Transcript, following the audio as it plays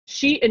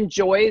she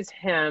enjoys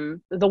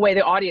him the way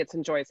the audience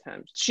enjoys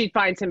him. She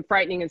finds him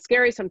frightening and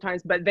scary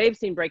sometimes, but they've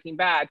seen Breaking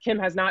Bad. Kim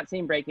has not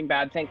seen Breaking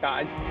Bad, thank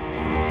God.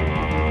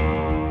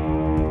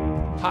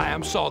 Hi,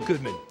 I'm Saul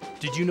Goodman.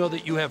 Did you know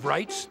that you have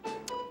rights?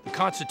 The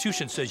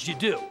Constitution says you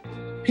do.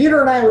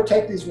 Peter and I would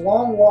take these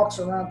long walks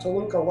around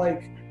Toluca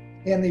Lake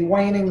in the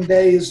waning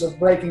days of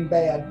Breaking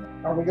Bad.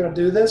 Are we going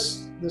to do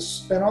this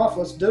spinoff?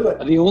 Let's do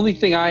it. The only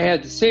thing I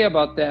had to say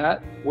about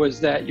that was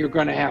that you're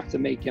going to have to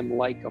make him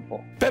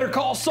likable. Better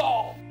Call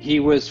Saul. He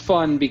was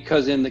fun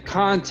because in the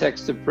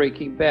context of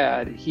Breaking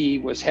Bad, he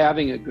was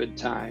having a good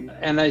time.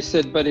 And I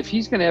said, but if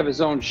he's going to have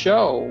his own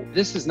show,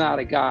 this is not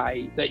a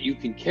guy that you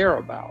can care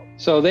about.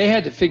 So they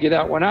had to figure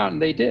that one out,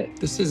 and they did.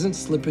 This isn't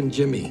Slippin'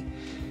 Jimmy.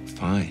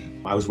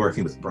 Fine. I was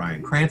working with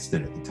Bryan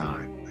Cranston at the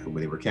time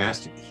when they were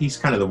casting. He's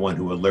kind of the one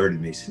who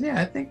alerted me. He said,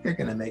 yeah, I think they're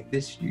going to make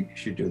this. You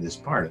should do this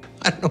part.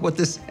 I don't know what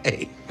to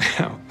say.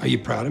 Are you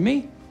proud of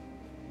me?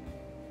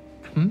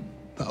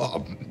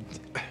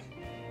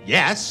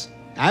 Yes,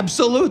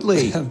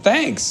 absolutely.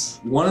 Thanks.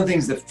 One of the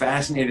things that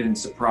fascinated and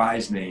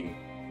surprised me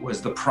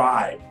was the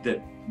pride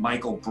that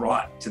Michael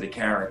brought to the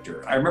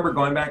character. I remember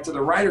going back to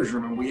the writer's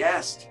room and we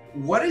asked,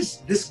 what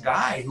does this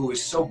guy who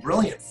is so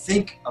brilliant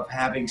think of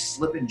having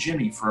Slippin'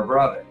 Jimmy for a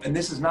brother? And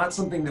this is not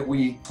something that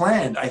we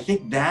planned. I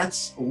think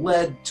that's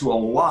led to a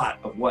lot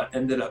of what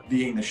ended up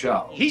being the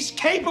show. He's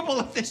capable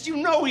of this, you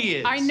know he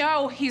is. I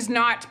know he's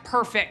not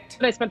perfect.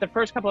 I spent the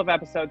first couple of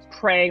episodes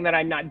praying that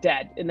I'm not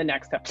dead in the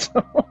next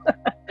episode.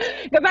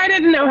 Because I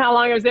didn't know how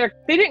long I was there.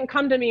 They didn't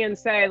come to me and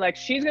say, like,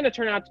 she's going to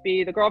turn out to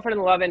be the girlfriend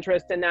and the love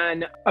interest and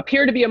then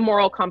appear to be a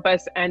moral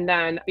compass and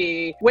then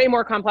be way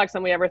more complex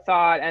than we ever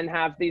thought and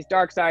have these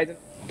dark sides.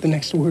 The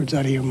next words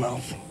out of your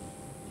mouth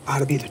ought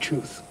to be the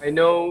truth. I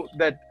know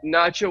that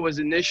Nacho was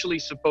initially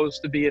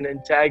supposed to be an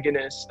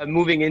antagonist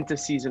moving into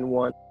season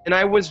 1. And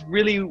I was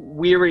really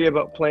weary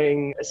about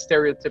playing a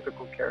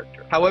stereotypical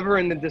character. However,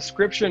 in the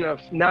description of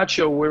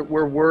Nacho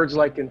were words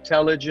like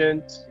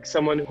intelligent,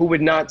 someone who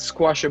would not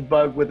squash a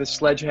bug with a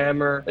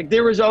sledgehammer. Like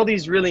there was all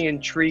these really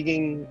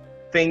intriguing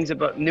things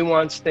about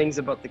nuanced things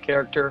about the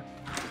character.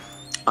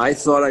 I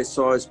thought I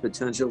saw his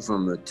potential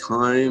from the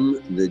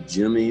time that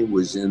Jimmy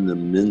was in the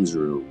men's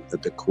room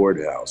at the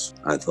courthouse.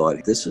 I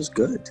thought, this is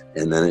good.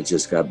 And then it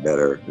just got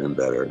better and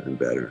better and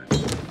better.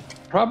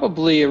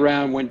 Probably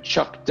around when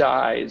Chuck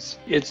dies,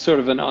 it's sort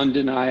of an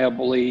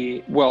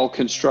undeniably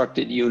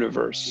well-constructed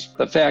universe.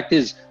 The fact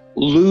is,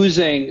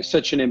 losing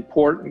such an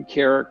important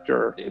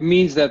character, it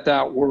means that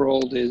that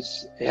world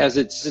has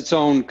its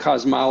own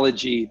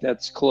cosmology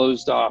that's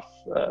closed off,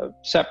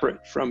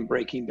 separate from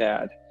Breaking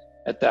Bad.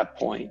 At that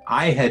point,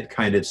 I had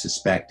kind of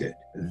suspected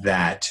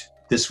that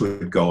this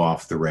would go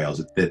off the rails,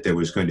 that there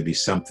was going to be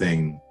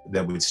something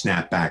that would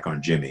snap back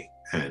on Jimmy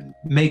and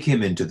make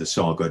him into the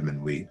Saul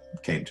Goodman we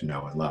came to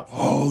know and love.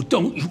 Oh,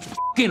 don't you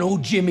fucking owe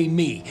Jimmy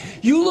me.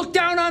 You look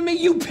down on me,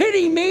 you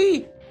pity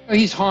me.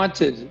 He's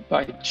haunted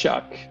by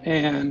Chuck.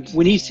 And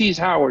when he sees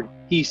Howard,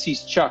 he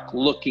sees Chuck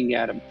looking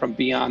at him from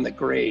beyond the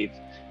grave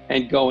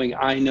and going,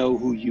 I know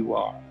who you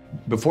are.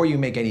 Before you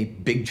make any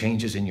big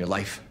changes in your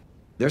life,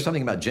 there's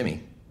something about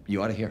Jimmy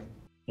you ought to hear.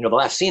 You know, the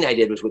last scene I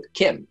did was with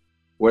Kim.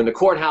 We're in the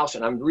courthouse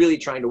and I'm really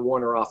trying to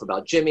warn her off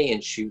about Jimmy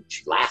and she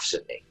laughs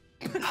at me.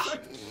 I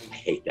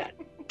hate that.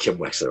 Kim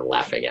Wexler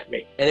laughing at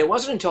me. And it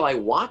wasn't until I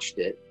watched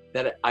it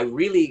that I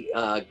really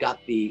got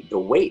the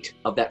weight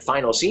of that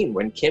final scene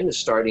when Kim is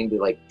starting to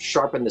like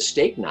sharpen the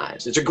steak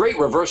knives. It's a great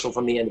reversal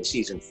from the end of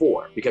season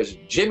 4 because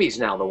Jimmy's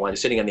now the one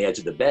sitting on the edge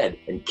of the bed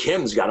and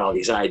Kim's got all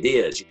these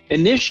ideas.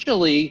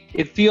 Initially,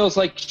 it feels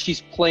like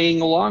she's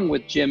playing along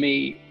with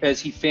Jimmy as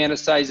he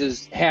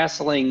fantasizes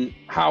hassling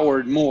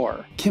Howard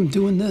more. Kim,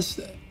 doing this,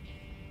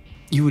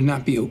 you would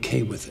not be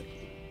okay with it.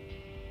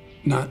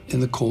 Not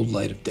in the cold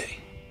light of day.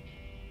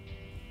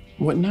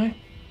 Wouldn't I?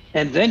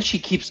 And then she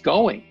keeps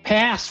going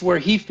past where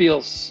he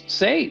feels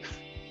safe.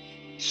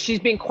 She's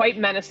being quite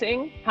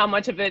menacing. How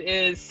much of it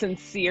is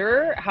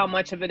sincere? How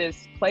much of it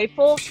is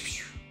playful?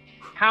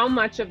 How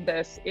much of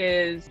this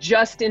is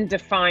just in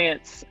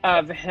defiance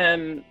of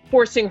him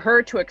forcing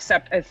her to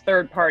accept a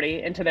third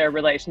party into their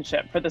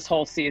relationship for this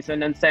whole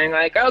season and saying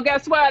like, oh,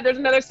 guess what? There's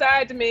another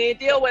side to me.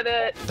 Deal with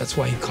it. That's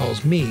why he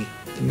calls me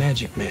the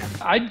Magic Man.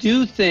 I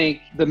do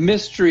think the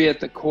mystery at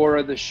the core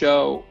of the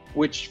show,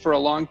 which for a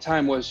long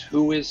time was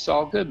who is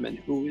Saul Goodman?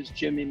 Who is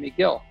Jimmy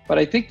McGill? But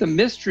I think the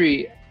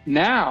mystery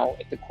now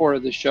at the core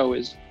of the show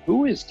is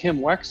who is Kim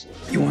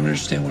Wexler? You want to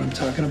understand what I'm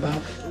talking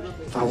about?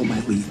 Follow my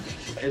lead.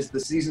 As the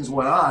seasons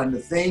went on, the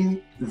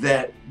thing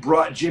that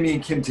brought Jimmy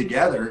and Kim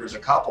together as a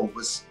couple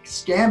was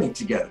scamming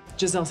together.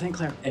 Giselle St.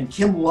 Clair. And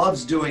Kim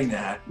loves doing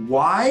that.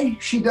 Why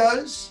she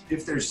does,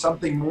 if there's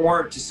something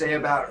more to say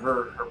about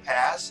her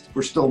past,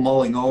 we're still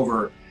mulling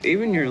over.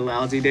 Even your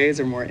lousy days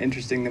are more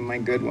interesting than my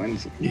good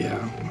ones.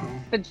 Yeah.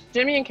 The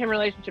Jimmy and Kim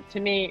relationship to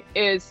me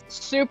is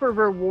super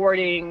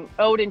rewarding,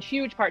 owed in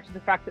huge part to the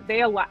fact that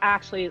they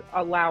actually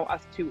allow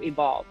us to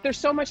evolve. There's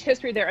so much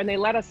history there and they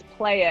let us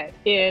play it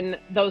in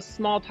those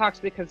small talks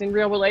because in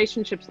real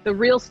relationships, the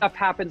real stuff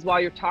happens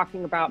while you're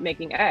talking about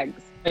making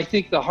eggs. I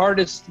think the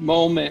hardest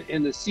moment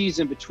in the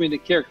season between the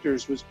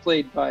characters was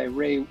played by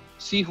Rhea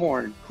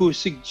Seehorn, who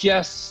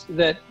suggests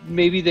that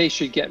maybe they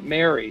should get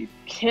married.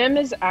 Kim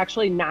is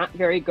actually not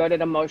very good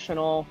at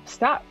emotional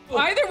stuff.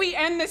 Either we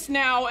end this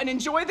now and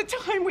enjoy the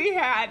time we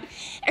had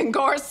and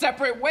go our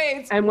separate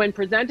ways. And when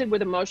presented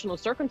with emotional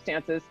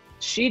circumstances,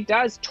 she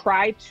does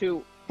try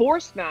to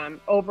force them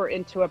over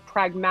into a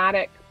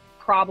pragmatic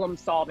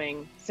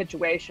problem-solving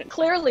situation.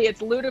 Clearly,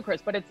 it's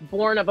ludicrous, but it's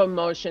born of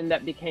emotion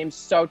that became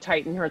so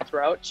tight in her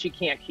throat, she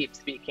can't keep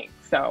speaking.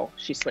 So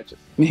she switches.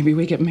 Maybe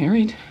we get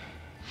married.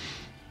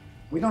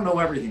 We don't know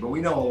everything, but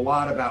we know a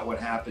lot about what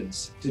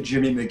happens to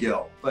Jimmy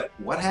McGill. But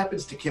what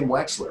happens to Kim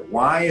Wexler?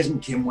 Why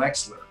isn't Kim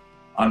Wexler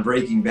on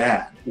Breaking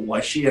Bad?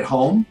 Was she at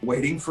home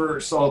waiting for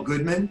Saul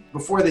Goodman?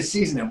 Before this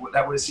season,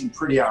 that would have seemed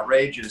pretty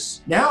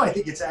outrageous. Now I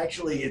think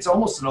it's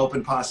almost an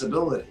open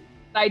possibility.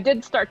 I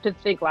did start to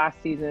think last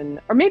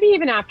season, or maybe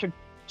even after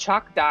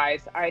Chuck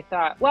dies, I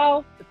thought,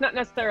 well, it's not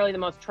necessarily the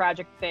most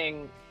tragic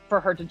thing for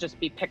her to just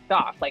be picked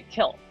off, like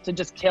to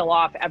just kill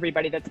off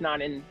everybody that's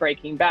not in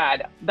Breaking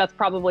Bad. That's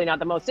probably not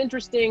the most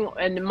interesting,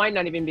 and it might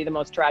not even be the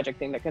most tragic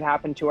thing that could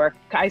happen to her.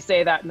 I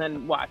say that and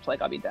then watch,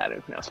 like I'll be dead,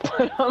 who knows.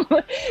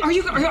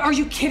 Are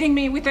you kidding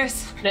me with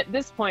this? And at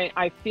this point,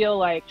 I feel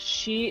like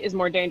she is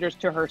more dangerous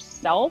to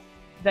herself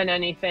than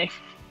anything.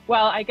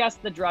 Well, I guess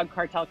the drug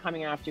cartel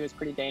coming after you is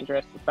pretty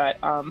dangerous, but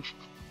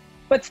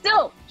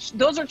still,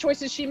 those are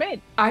choices she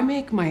made. I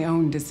make my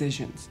own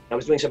decisions. I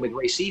was doing something with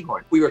Rhea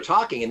Seehorn. We were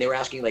talking and they were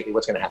asking like,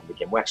 what's going to happen to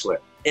Kim Wexler?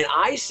 And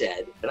I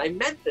said, and I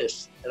meant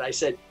this, and I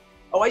said,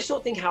 oh, I still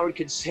think Howard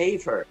could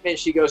save her. And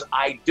she goes,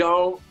 I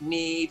don't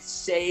need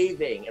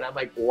saving. And I'm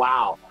like,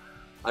 wow,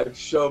 I've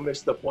so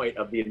missed the point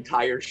of the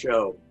entire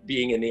show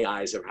being in the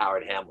eyes of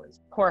Howard Hamlin.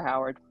 Poor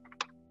Howard.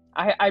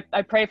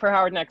 I pray for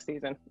Howard next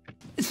season.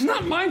 It's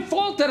not my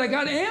fault that I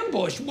got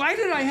ambushed. Why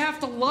did I have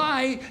to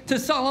lie to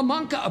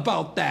Salamanca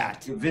about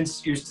that?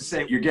 Vince used to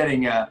say, you're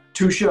getting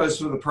 2 shows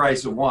for the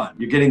price of 1.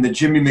 You're getting the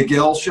Jimmy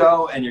McGill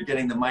show and you're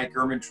getting the Mike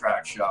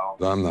Ermintrout show.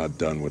 I'm not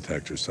done with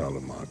Hector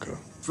Salamanca.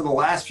 For the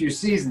last few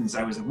seasons,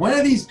 I was like, when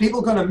are these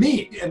people going to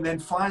meet? And then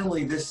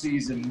finally this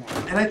season,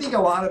 and I think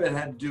a lot of it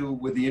had to do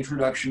with the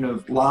introduction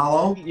of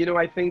Lalo. You know,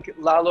 I think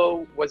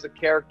Lalo was a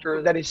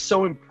character that is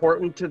so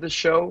important to the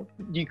show.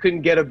 You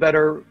couldn't get a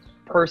better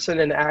person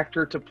and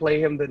actor to play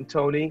him than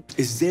Tony.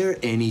 Is there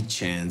any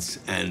chance,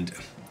 and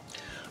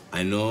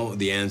I know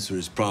the answer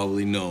is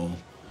probably no,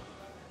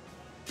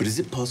 but is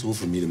it possible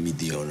for me to meet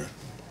the owner?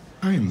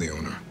 I am the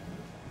owner.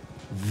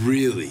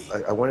 Really?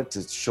 I wanted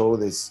to show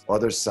this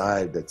other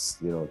side that's,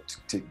 you know,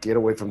 to get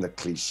away from the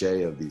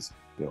cliche of these,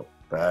 you know,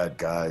 bad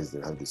guys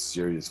that have this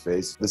serious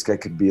face. This guy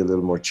could be a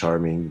little more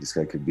charming. This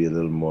guy could be a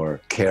little more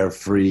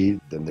carefree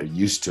than they're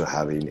used to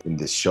having in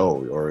this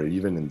show or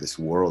even in this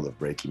world of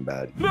Breaking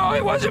Bad. No,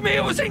 it wasn't me.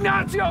 It was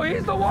Ignacio.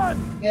 He's the one.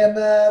 In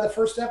the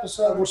first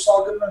episode where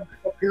Saul Goodman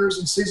appears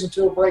in season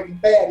 2 of Breaking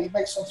Bad, he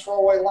makes some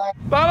throwaway line.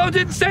 Lalo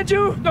didn't send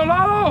you? No,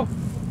 Lalo?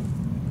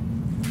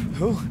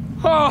 Who?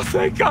 Oh,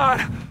 thank God.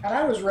 And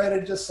I was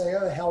ready to just say,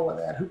 oh, the hell with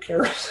that. Who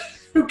cares?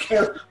 Who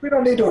cares? We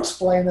don't need to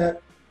explain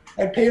that.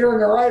 And Peter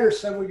and the writer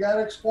said, we got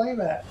to explain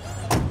that.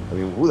 I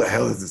mean, who the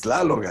hell is this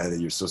Lalo guy that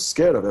you're so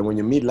scared of? And when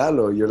you meet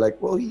Lalo, you're like,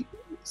 well, he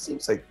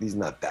seems like he's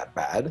not that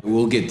bad.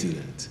 We'll get to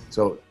that.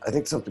 So I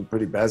think something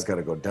pretty bad's got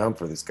to go down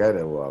for this guy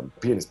to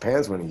pee in his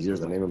pants when he hears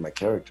the name of my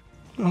character.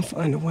 I'll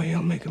find a way.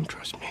 I'll make him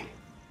trust me.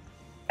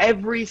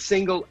 Every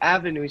single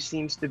avenue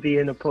seems to be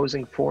an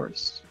opposing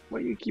force. Why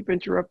do you keep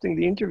interrupting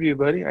the interview,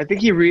 buddy? I think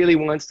he really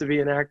wants to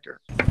be an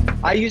actor.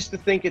 I used to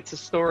think it's a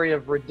story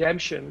of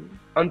redemption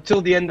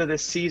until the end of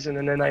this season,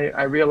 and then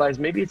I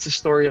realized maybe it's a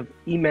story of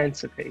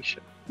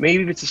emancipation.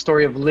 Maybe it's a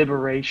story of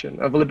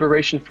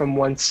liberation from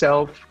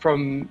oneself,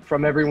 from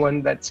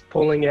everyone that's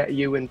pulling at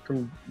you, and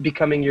from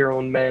becoming your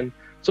own man.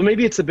 So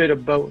maybe it's a bit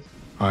of both.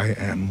 I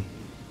am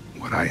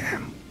what I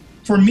am.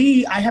 For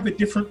me, I have a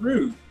different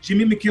route.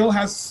 Jimmy McGill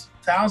has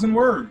 1,000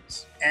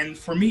 words, and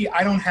for me,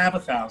 I don't have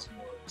 1,000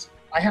 words.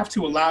 I have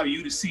to allow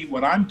you to see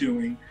what I'm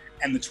doing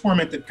and the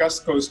torment that Gus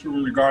goes through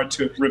in regard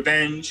to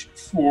revenge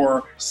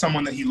for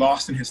someone that he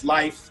lost in his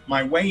life.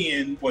 My way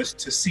in was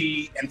to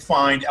see and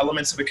find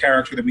elements of a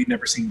character that we'd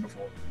never seen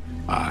before.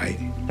 I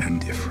am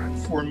different.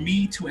 For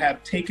me to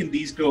have taken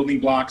these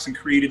building blocks and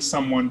created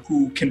someone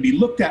who can be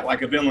looked at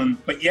like a villain,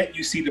 but yet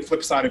you see the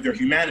flip side of their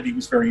humanity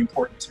was very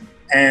important to me.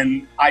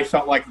 And I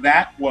felt like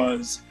that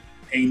was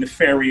a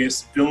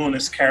nefarious,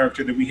 villainous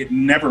character that we had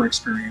never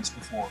experienced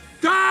before.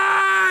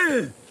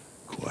 Die!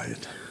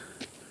 Quiet.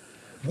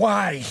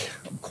 Why?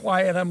 I'm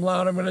quiet, I'm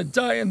loud, I'm gonna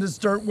die in this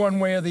dirt one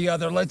way or the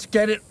other. Let's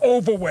get it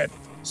over with.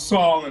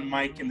 Saul and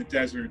Mike in the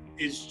desert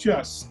is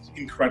just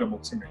incredible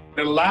to me.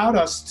 It allowed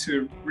us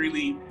to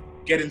really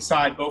get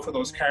inside both of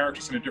those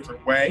characters in a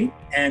different way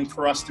and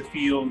for us to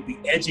feel the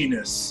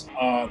edginess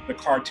of the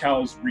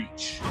cartel's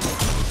reach.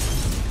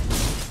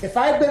 If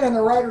I'd been in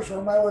the writer's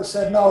room, I would have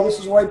said, no, this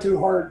is way too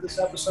hard, this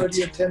episode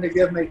you intend to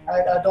give me.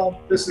 I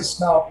don't, this is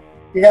no.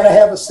 You gotta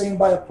have a scene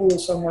by a pool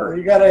somewhere.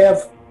 You gotta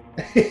have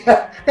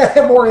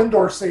more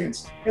indoor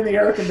scenes in the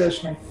air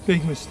conditioning.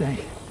 Big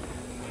mistake.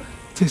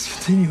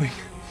 discontinuing.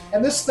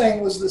 And this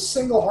thing was the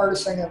single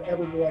hardest thing I've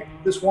ever directed,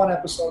 this one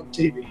episode of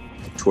TV.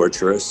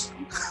 Torturous.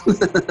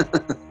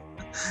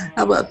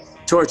 How about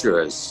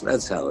torturous?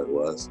 That's how it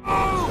was.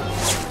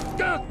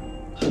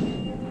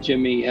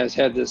 Jimmy has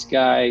had this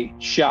guy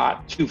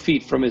shot 2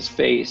 feet from his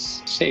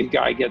face. Same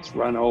guy gets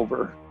run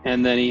over.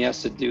 And then he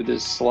has to do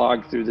this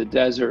slog through the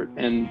desert.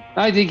 And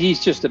I think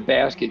he's just a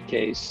basket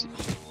case.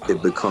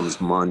 It becomes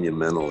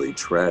monumentally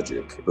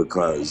tragic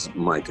because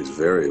Mike is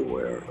very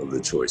aware of the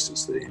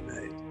choices that he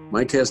made.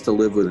 Mike has to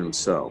live with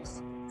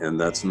himself, and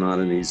that's not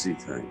an easy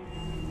thing.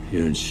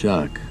 You're in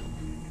shock.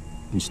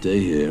 You stay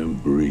here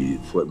and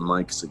breathe. What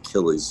Mike's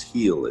Achilles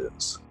heel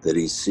is that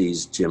he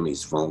sees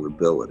Jimmy's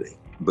vulnerability.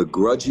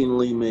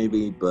 Begrudgingly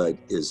maybe, but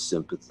is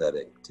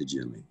sympathetic to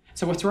Jimmy.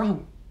 So what's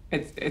wrong?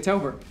 It's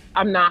over.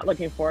 I'm not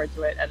looking forward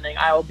to it ending.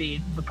 I will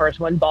be the first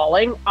one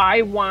bawling.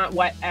 I want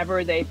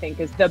whatever they think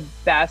is the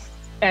best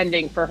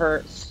ending for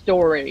her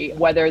story,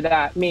 whether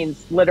that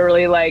means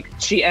literally like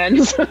she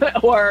ends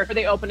or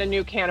they open a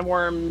new can of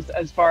worms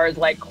as far as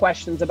like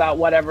questions about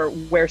whatever,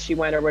 where she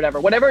went or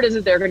whatever it is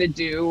that they're going to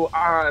do.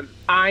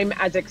 I'm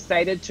as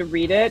excited to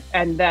read it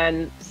and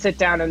then sit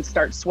down and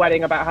start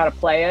sweating about how to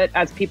play it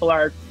as people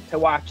are to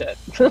watch it,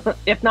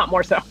 if not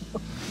more so.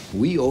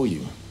 We owe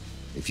you.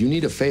 If you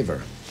need a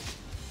favor,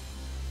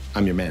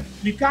 I'm your man.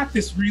 We've got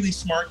this really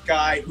smart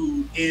guy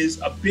who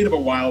is a bit of a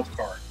wild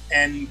card.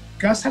 And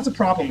Gus has a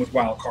problem with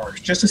wild cards,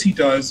 just as he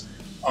does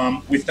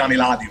with Don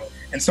Eladio.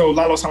 And so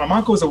Lalo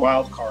Salamanca is a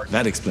wild card.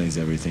 That explains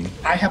everything.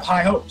 I have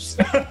high hopes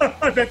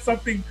that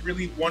something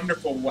really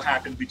wonderful will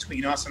happen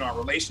between us and our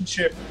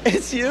relationship.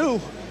 It's you.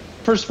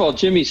 First of all,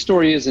 Jimmy's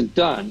story isn't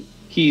done.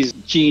 He's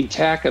Gene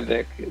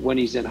Takovic when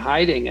he's in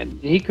hiding,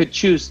 and he could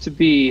choose to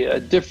be a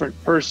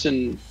different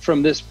person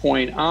from this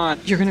point on.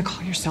 You're going to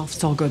call yourself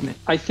Saul Goodman.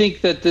 I think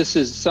that this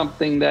is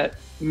something that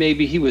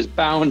maybe he was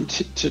bound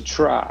to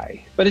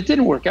try, but it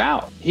didn't work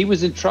out. He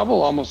was in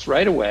trouble almost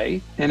right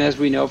away, and as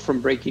we know from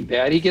Breaking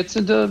Bad, he gets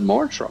into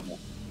more trouble.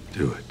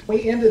 Do it.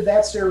 We ended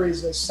that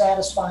series as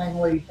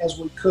satisfyingly as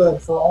we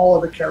could for all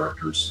of the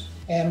characters.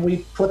 And we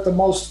put the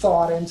most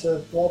thought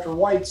into Walter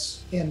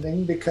White's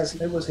ending because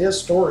it was his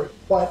story.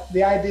 But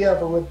the idea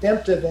of a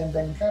redemptive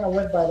ending kind of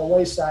went by the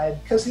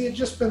wayside because he had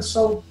just been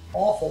so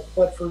awful.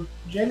 But for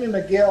Jimmy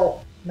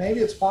McGill, maybe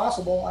it's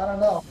possible. I don't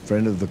know.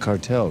 Friend of the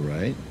cartel,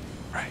 right?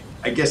 Right.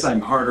 I guess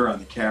I'm harder on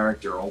the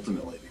character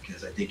ultimately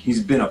because I think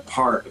he's been a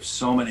part of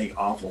so many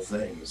awful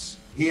things.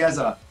 He has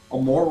a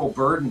moral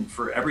burden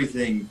for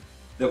everything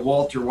that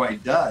Walter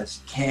White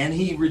does. Can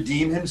he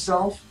redeem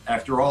himself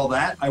after all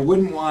that? I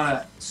wouldn't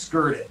want to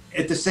skirt it.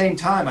 At the same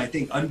time, I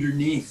think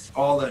underneath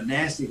all the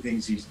nasty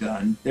things he's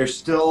done, there's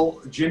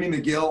still Jimmy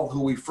McGill,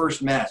 who we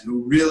first met,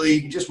 who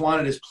really just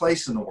wanted his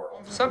place in the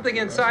world. Something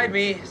inside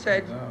me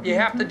said, you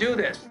have to do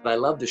this. I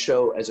love the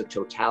show as a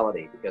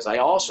totality because I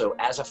also,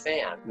 as a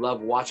fan,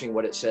 love watching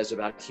what it says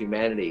about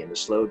humanity and the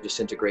slow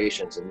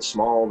disintegrations and the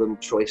small little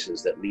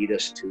choices that lead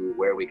us to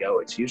where we go.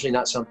 It's usually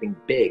not something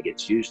big.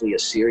 It's usually a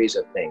series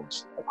of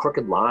things, a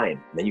crooked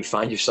line. And then you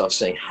find yourself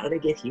saying, how did I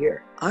get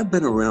here? I've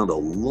been around a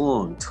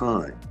long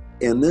time,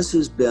 and this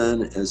has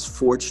been as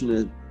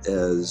fortunate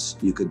as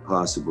you could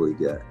possibly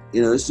get.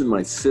 You know, this is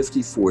my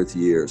 54th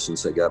year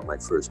since I got my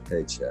first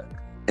paycheck.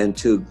 And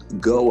to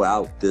go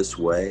out this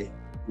way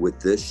with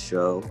this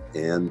show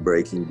and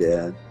Breaking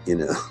Bad, you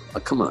know,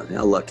 come on,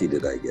 how lucky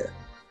did I get?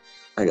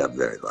 I got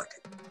very lucky.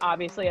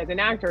 Obviously, as an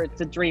actor,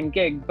 it's a dream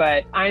gig,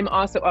 but I'm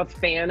also a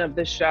fan of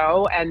the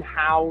show and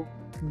how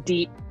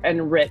deep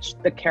and rich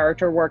the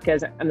character work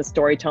is and the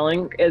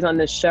storytelling is on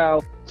this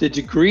show. The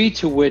degree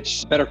to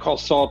which Better Call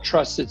Saul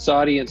trusts its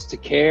audience to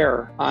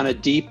care on a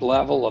deep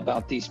level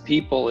about these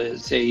people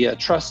is a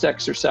trust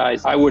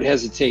exercise I would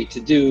hesitate to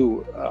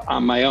do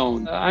on my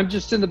own. I'm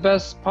just in the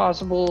best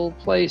possible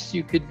place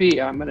you could be.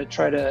 I'm going to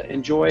try to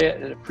enjoy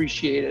it and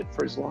appreciate it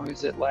for as long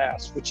as it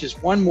lasts, which is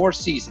one more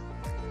season.